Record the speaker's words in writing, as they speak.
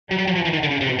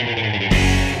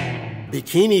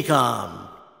Bikini Com.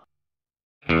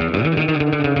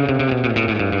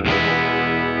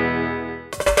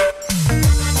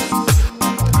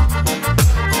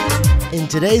 In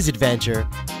today's adventure,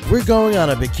 we're going on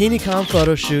a Bikini Com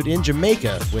photo shoot in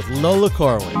Jamaica with Lola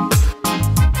Corwin.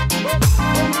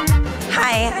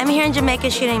 Hi, I'm here in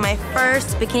Jamaica shooting my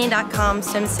first Bikini.com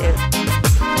swimsuit.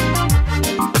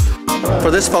 For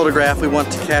this photograph, we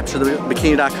want to capture the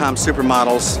Bikini.com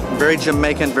supermodels. Very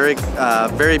Jamaican,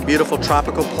 very beautiful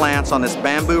tropical plants on this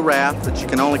bamboo raft that you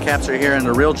can only capture here in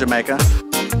the real Jamaica.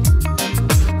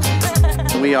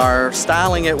 We are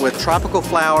styling it with tropical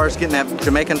flowers, getting that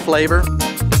Jamaican flavor.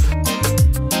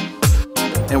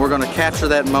 And we're going to capture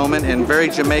that moment in very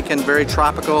Jamaican, very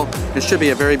tropical. It should be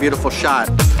a very beautiful shot.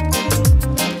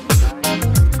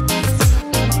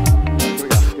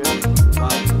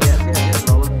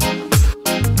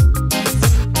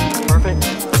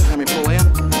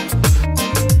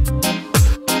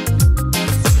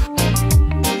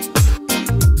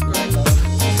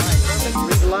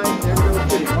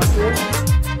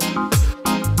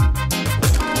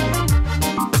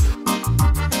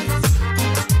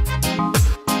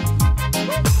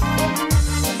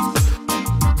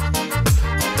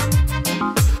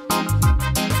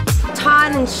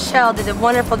 And Shell did a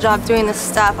wonderful job doing this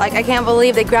stuff. Like, I can't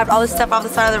believe they grabbed all this stuff off the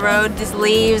side of the road, these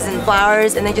leaves and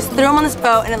flowers, and they just threw them on this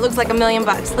boat, and it looks like $1 million.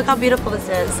 Look how beautiful this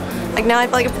is. Like, now I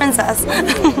feel like a princess.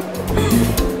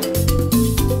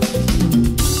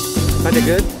 Find it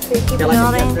good? Yeah,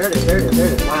 like there it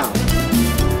is. Wow.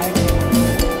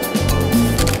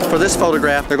 For this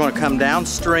photograph, they're going to come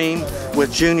downstream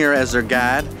with Junior as their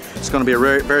guide. It's going to be a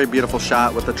very, very beautiful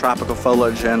shot with the tropical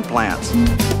foliage and plants.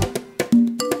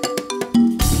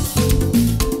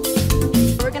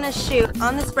 Shoot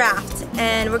on this raft,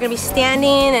 and we're gonna be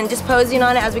standing and just posing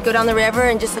on it as we go down the river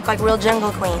and just look like real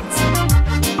jungle queens.